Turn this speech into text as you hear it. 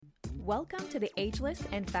Welcome to the Ageless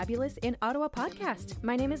and Fabulous in Ottawa podcast.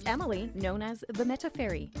 My name is Emily, known as the Meta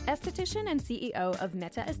Fairy. Esthetician and CEO of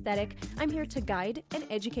Meta Aesthetic, I'm here to guide and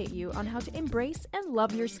educate you on how to embrace and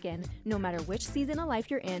love your skin, no matter which season of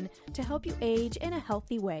life you're in, to help you age in a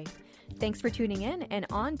healthy way. Thanks for tuning in, and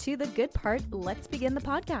on to the good part. Let's begin the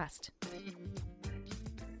podcast.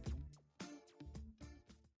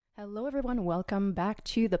 Hello everyone, welcome back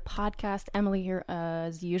to the podcast. Emily here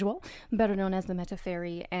as usual, better known as the Meta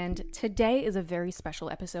Fairy, and today is a very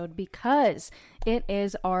special episode because it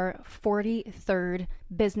is our 43rd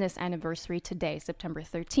business anniversary today, September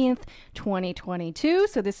 13th, 2022.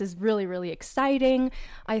 So this is really, really exciting.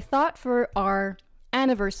 I thought for our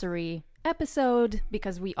anniversary episode,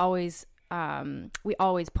 because we always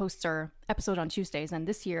post our episode on Tuesdays, and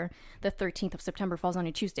this year the 13th of September falls on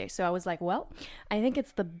a Tuesday. So I was like, well, I think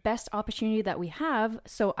it's the best opportunity that we have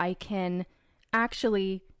so I can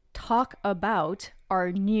actually talk about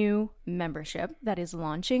our new membership that is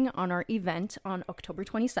launching on our event on October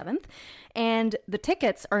 27th. And the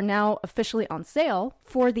tickets are now officially on sale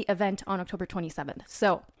for the event on October 27th.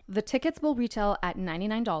 So the tickets will retail at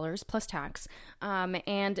 $99 plus tax.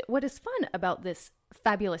 And what is fun about this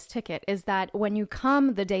fabulous ticket is that when you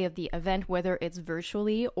come the day of the event, whether it's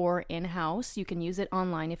virtually or in-house, you can use it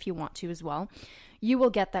online if you want to as well, you will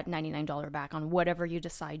get that $99 back on whatever you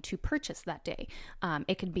decide to purchase that day.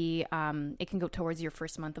 It can go towards your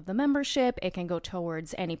first month of the membership. It can go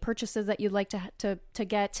towards any purchases that you'd like to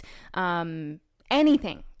get,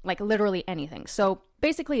 anything, like literally anything. So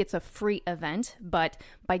basically, it's a free event, but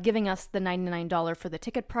by giving us the $99 for the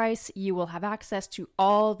ticket price, you will have access to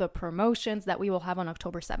all the promotions that we will have on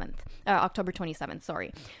October 27th,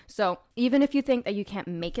 sorry. So even if you think that you can't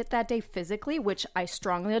make it that day physically, which I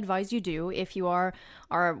strongly advise you do, if you are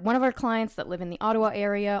one of our clients that live in the Ottawa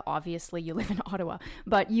area, obviously you live in Ottawa,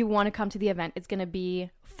 but you want to come to the event, it's going to be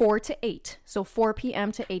 4 to 8, so 4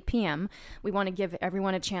 p.m. to 8 p.m. We want to give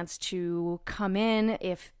everyone a chance to come in.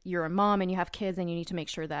 If you're a mom and you have kids and you need to make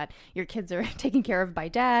sure that your kids are taken care of by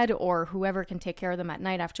dad or whoever can take care of them at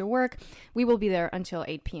night after work, we will be there until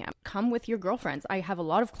 8 p.m. Come with your girlfriends. I have a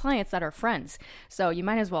lot of clients that are friends, so you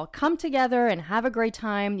might as well come together and have a great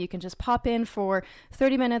time. You can just pop in for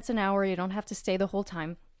 30 minutes, an hour. You don't have to stay the whole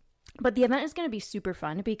time. But the event is going to be super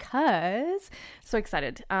fun because, so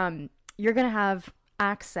excited, you're going to have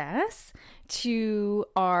access to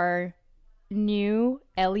our new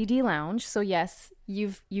LED lounge. So yes,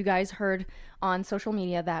 you guys heard on social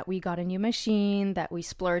media that we got a new machine, that we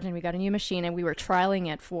splurged and we got a new machine, and we were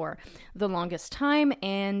trialing it for the longest time.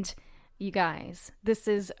 And you guys, this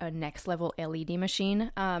is a next level LED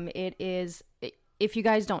machine. If you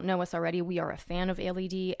guys don't know us already, we are a fan of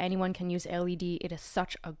LED. Anyone can use LED. It is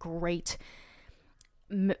such a great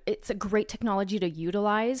technology to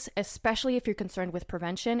utilize, especially if you're concerned with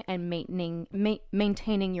prevention and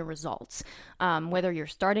maintaining your results. Whether you're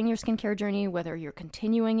starting your skincare journey, whether you're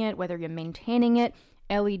continuing it, whether you're maintaining it,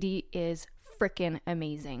 LED is freaking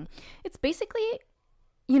amazing. It's basically,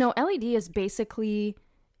 LED is basically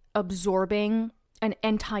absorbing an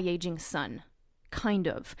anti-aging sun. Kind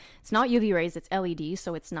of. It's not UV rays, it's LED,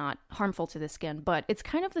 so it's not harmful to the skin, but it's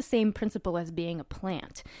kind of the same principle as being a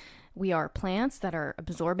plant. We are plants that are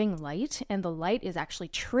absorbing light, and the light is actually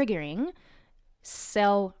triggering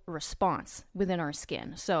cell response within our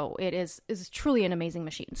skin. So it is truly an amazing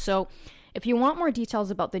machine. So if you want more details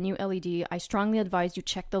about the new LED, I strongly advise you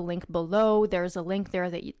check the link below. There's a link there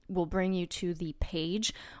that will bring you to the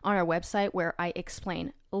page on our website where I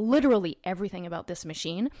explain literally everything about this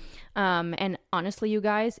machine. And honestly, you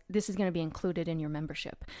guys, this is going to be included in your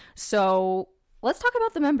membership. So let's talk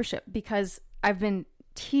about the membership, because I've been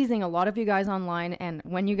teasing a lot of you guys online, and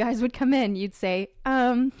when you guys would come in, you'd say,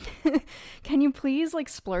 can you please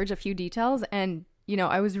splurge a few details? And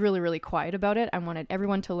I was really, really quiet about it. I wanted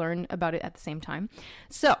everyone to learn about it at the same time.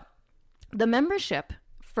 So the membership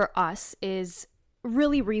for us is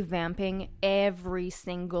really revamping every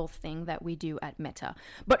single thing that we do at Meta,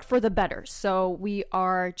 but for the better. So we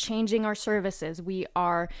are changing our services. We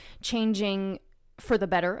are changing for the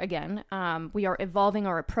better again. We are evolving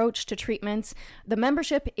our approach to treatments. The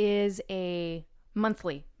membership is a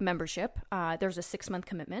monthly membership. There's a 6-month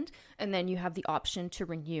commitment, and then you have the option to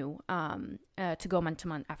renew to go month to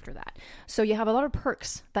month after that. So you have a lot of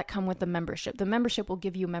perks that come with the membership. The membership will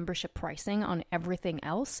give you membership pricing on everything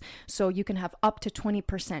else, so you can have up to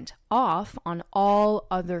 20% off on all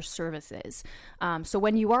other services. So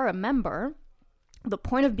when you are a member, the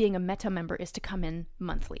point of being a Meta member is to come in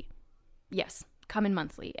monthly. Yes, come in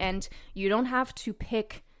monthly, and you don't have to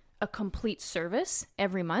pick a complete service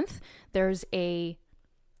every month. There's a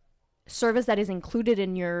service that is included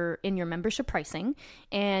in your membership pricing,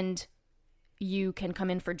 and you can come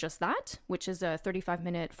in for just that, which is a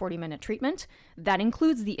 35-minute, 40-minute treatment. That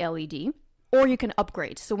includes the LED. Or you can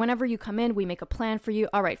upgrade. So whenever you come in, we make a plan for you.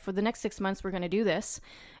 All right, for the next 6 months, we're going to do this.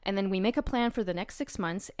 And then we make a plan for the next 6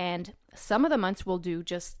 months. And some of the months we'll do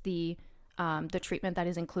just the treatment that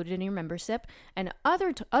is included in your membership. And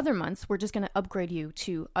other months, we're just going to upgrade you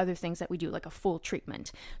to other things that we do, like a full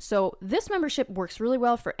treatment. So this membership works really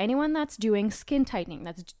well for anyone that's doing skin tightening,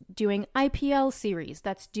 that's doing IPL series,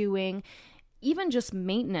 that's doing even just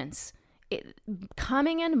maintenance.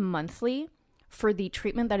 Coming in monthly for the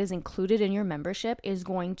treatment that is included in your membership is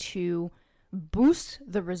going to boost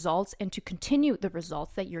the results and to continue the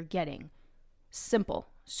results that you're getting. Simple.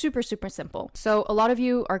 Super, super simple. So a lot of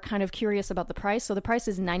you are kind of curious about the price. So the price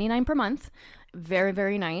is $99 per month. Very,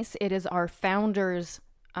 very nice. It is our founder's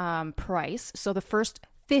price. So the first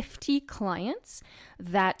 50 clients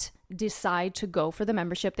that decide to go for the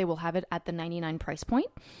membership, they will have it at the $99 price point.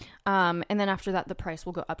 And then after that, the price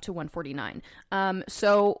will go up to $149.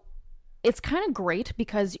 So it's kind of great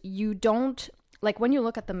because you don't, like when you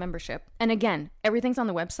look at the membership, and again, everything's on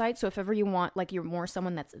the website. So if ever you want, like you're more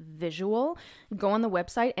someone that's visual, go on the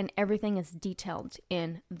website and everything is detailed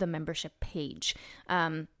in the membership page.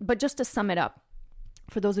 But just to sum it up,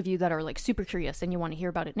 for those of you that are like super curious and you want to hear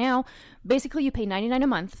about it now, basically you pay $99 a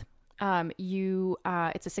month.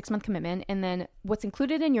 It's a 6-month commitment. And then what's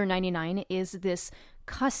included in your $99 is this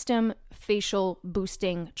custom facial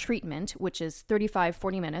boosting treatment, which is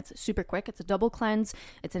 35-40 minutes, super quick. It's a double cleanse,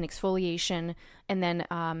 it's an exfoliation, and then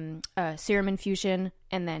a serum infusion,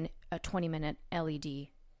 and then a 20-minute LED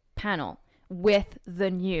panel with the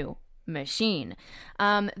new machine.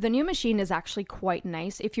 The new machine is actually quite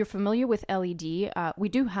nice. If you're familiar with LED, we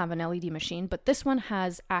do have an LED machine, but this one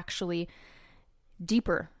has actually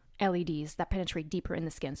deeper LEDs that penetrate deeper in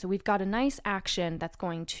the skin. So we've got a nice action that's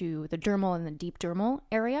going to the dermal and the deep dermal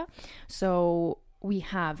area. So we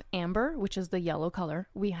have amber, which is the yellow color.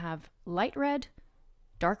 We have light red,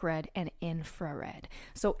 dark red, and infrared.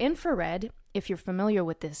 So infrared, if you're familiar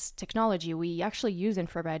with this technology, we actually use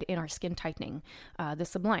infrared in our skin tightening, the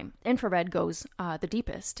Sublime. Infrared goes the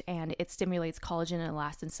deepest, and it stimulates collagen and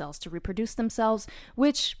elastin cells to reproduce themselves,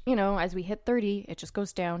 which, you know, as we hit 30, it just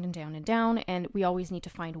goes down and down and down, and we always need to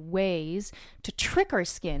find ways to trick our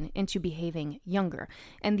skin into behaving younger.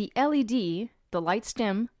 And the LED, the light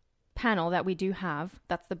stim panel that we do have,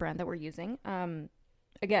 that's the brand that we're using.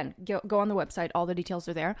 Again, go on the website. All the details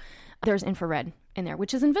are there. There's infrared in there,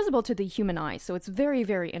 which is invisible to the human eye. So it's very,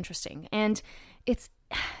 very interesting. And it's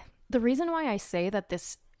the reason why I say that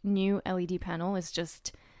this new LED panel is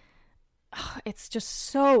just, it's just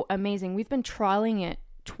so amazing. We've been trialing it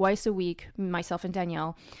twice a week, myself and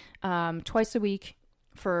Danielle, twice a week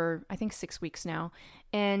for, I think, 6 weeks now.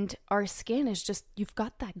 And our skin is just, you've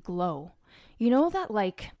got that glow. You know that,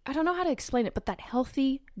 like, I don't know how to explain it, but that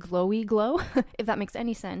healthy, glowy glow, if that makes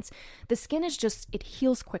any sense. The skin is just, it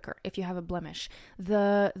heals quicker if you have a blemish.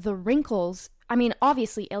 The wrinkles, I mean,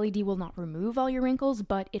 obviously LED will not remove all your wrinkles,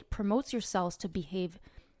 but it promotes your cells to behave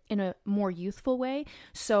in a more youthful way.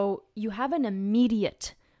 So you have an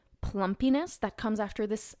immediate plumpiness that comes after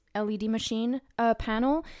this LED machine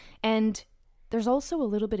panel. And there's also a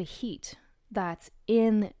little bit of heat that's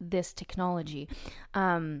in this technology.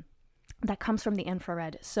 That comes from the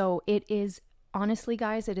infrared. So it is, honestly,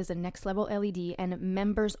 guys, it is a next level LED, and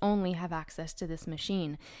members only have access to this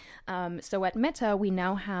machine. So at Meta, we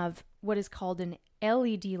now have what is called an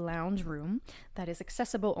LED lounge room that is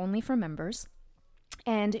accessible only for members.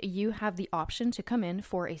 And you have the option to come in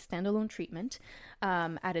for a standalone treatment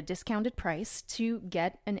at a discounted price to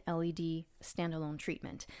get an LED standalone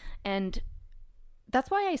treatment. And that's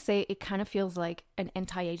why I say it kind of feels like an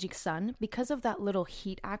anti-aging sun, because of that little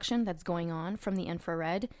heat action that's going on from the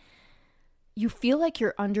infrared. You feel like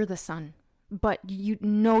you're under the sun, but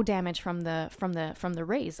no damage from the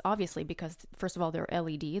rays, obviously, because first of all, they're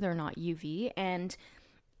LED, they're not UV, and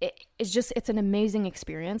it's an amazing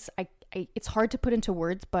experience. It's hard to put into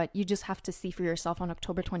words, but you just have to see for yourself on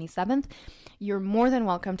October 27th. You're more than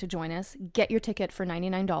welcome to join us. Get your ticket for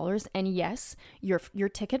 $99. And yes, your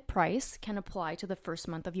ticket price can apply to the first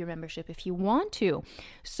month of your membership if you want to.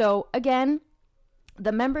 So again,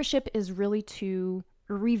 the membership is really to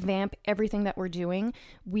revamp everything that we're doing.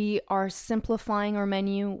 We are simplifying our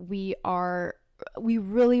menu.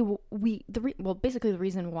 Basically the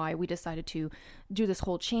reason why we decided to do this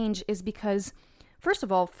whole change is because, first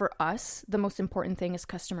of all, for us, the most important thing is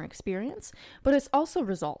customer experience, but it's also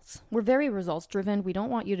results. We're very results driven. We don't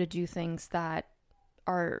want you to do things that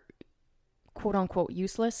are quote unquote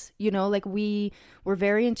useless. You know, like we're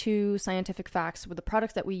very into scientific facts. With the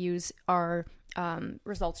products that we use are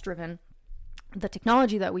results driven. The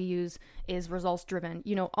technology that we use is results driven,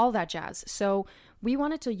 all that jazz. So we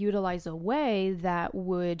wanted to utilize a way that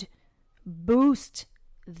would boost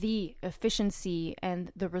the efficiency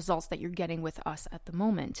and the results that you're getting with us at the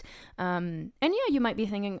moment. And yeah, you might be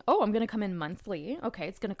thinking, oh, I'm going to come in monthly. Okay,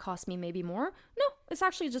 it's going to cost me maybe more. No, it's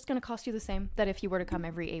actually just going to cost you the same that if you were to come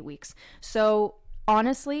every 8 weeks. So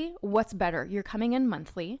honestly, what's better? You're coming in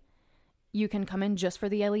monthly. You can come in just for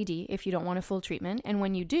the LED if you don't want a full treatment. And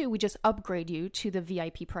when you do, we just upgrade you to the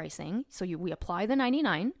VIP pricing. So we apply the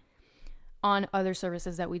 $99 on other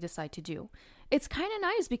services that we decide to do. It's kind of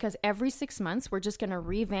nice because every 6 months, we're just going to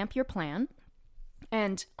revamp your plan.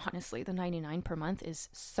 And honestly, the $99 per month is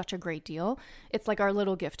such a great deal. It's like our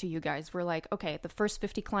little gift to you guys. We're like, okay, the first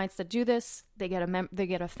 50 clients that do this, they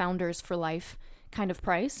get a Founders for Life kind of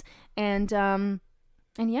price. And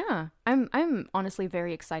yeah, I'm honestly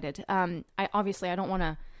very excited. I don't want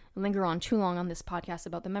to linger on too long on this podcast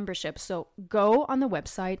about the membership. So go on the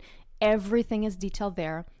website. Everything is detailed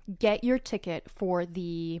there. Get your ticket for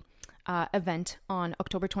the event on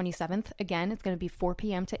October 27th. Again, it's going to be 4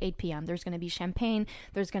 p.m. to 8 p.m. There's going to be champagne.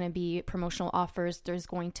 There's going to be promotional offers. There's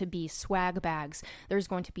going to be swag bags. There's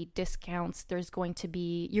going to be discounts. You're going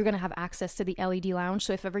to have access to the LED lounge.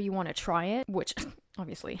 So if ever you want to try it, which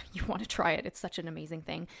obviously you want to try it, it's such an amazing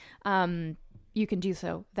thing. You can do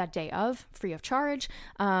so that day of, free of charge.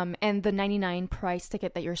 And the $99 price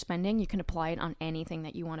ticket that you're spending, you can apply it on anything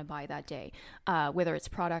that you want to buy that day, whether it's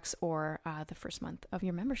products or the first month of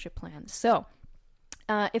your membership plan. So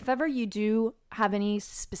if ever you do have any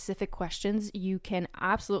specific questions, you can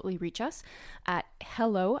absolutely reach us at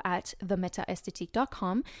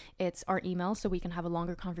hello@themetaestetique.com. It's our email, so we can have a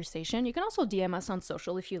longer conversation. You can also DM us on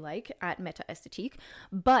social if you like, at Metaestetique.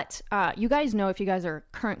 But you guys know, if you guys are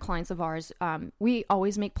current clients of ours, we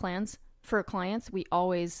always make plans for clients.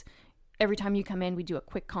 Every time you come in, we do a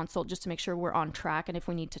quick consult just to make sure we're on track. And if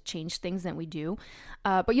we need to change things, then we do.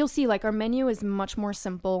 But you'll see, our menu is much more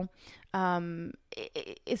simple.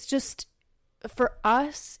 It's just, for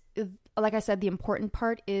us, like I said, the important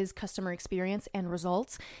part is customer experience and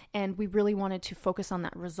results. And we really wanted to focus on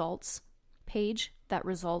that results page, that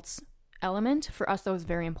results element. For us, that was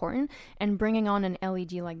very important. And bringing on an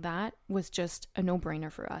LED like that was just a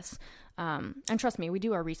no-brainer for us. And trust me, we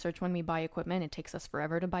do our research when we buy equipment. It takes us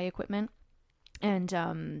forever to buy equipment. And,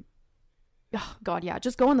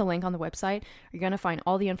 just go on the link on the website. You're going to find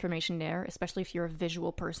all the information there, especially if you're a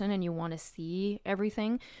visual person and you want to see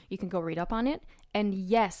everything. You can go read up on it. And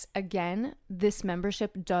yes, again, this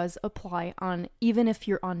membership does apply on, even if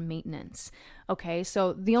you're on maintenance. Okay,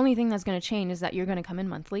 so the only thing that's going to change is that you're going to come in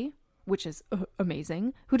monthly, which is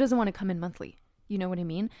amazing. Who doesn't want to come in monthly? You know what I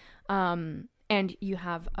mean? And you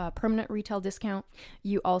have a permanent retail discount.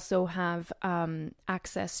 You also have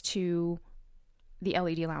access to the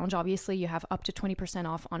LED lounge. Obviously, you have up to 20%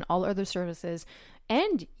 off on all other services.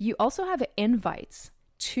 And you also have invites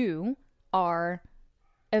to our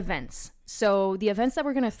events. So the events that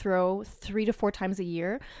we're going to throw 3 to 4 times a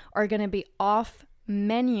year are going to be off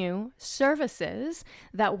menu services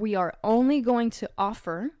that we are only going to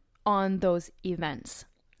offer on those events.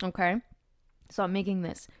 Okay. So I'm making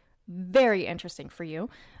this very interesting for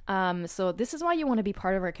you. So this is why you want to be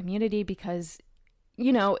part of our community, because,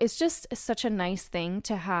 it's just such a nice thing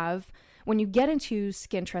to have when you get into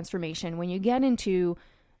skin transformation, when you get into,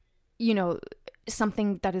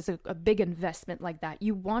 something that is a big investment like that.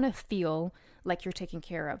 You want to feel like you're taken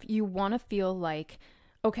care of. You want to feel like,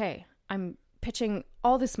 okay, I'm pitching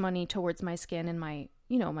all this money towards my skin and my,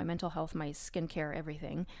 my mental health, my skincare,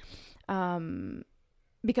 everything.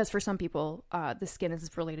 Because for some people, the skin is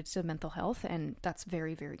related to mental health, and that's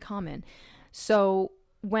very, very common. So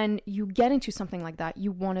when you get into something like that,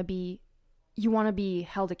 you want to be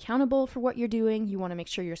held accountable for what you're doing. You want to make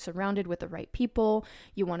sure you're surrounded with the right people.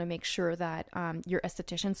 You want to make sure that your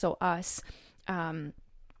esthetician, so us,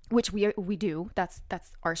 which we do, that's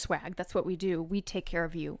our swag. That's what we do. We take care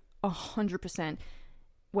of you 100%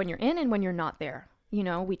 when you're in and when you're not there.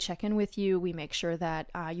 We check in with you. We make sure that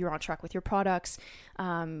you're on track with your products.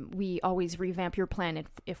 We always revamp your plan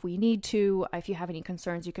if we need to. If you have any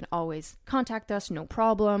concerns, you can always contact us. No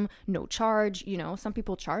problem. No charge. Some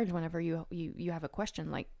people charge whenever you have a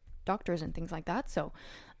question, like doctors and things like that. So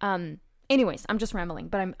anyways, I'm just rambling,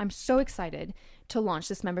 but I'm so excited to launch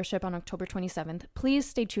this membership on October 27th. Please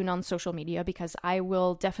stay tuned on social media, because I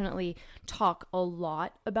will definitely talk a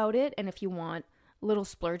lot about it. And if you want a little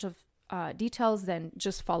splurge of details, then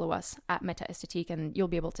just follow us at Metaestetique and you'll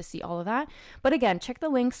be able to see all of that. But again, check the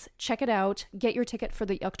links, check it out, get your ticket for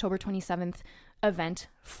the October 27th event,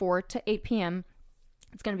 4 to 8 p.m.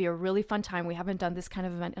 It's going to be a really fun time. We haven't done this kind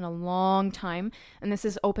of event in a long time, and this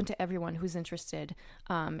is open to everyone who's interested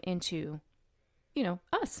into,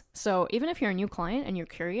 us. So even if you're a new client and you're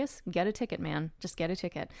curious, get a ticket, man. Just get a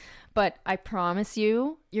ticket. But I promise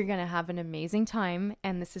you, you're going to have an amazing time,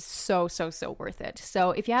 and this is so, so, so worth it.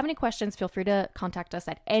 So if you have any questions, feel free to contact us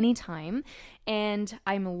at any time, and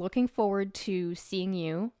I'm looking forward to seeing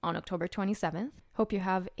you on October 27th. Hope you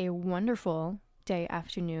have a wonderful day,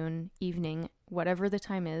 afternoon, evening, whatever the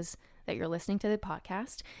time is that you're listening to the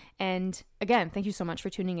podcast. And again, thank you so much for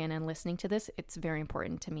tuning in and listening to this. It's very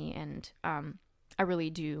important to me, and I really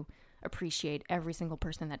do appreciate every single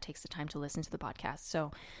person that takes the time to listen to the podcast.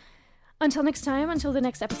 So until next time, until the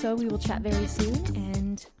next episode, we will chat very soon,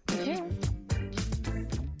 and take care.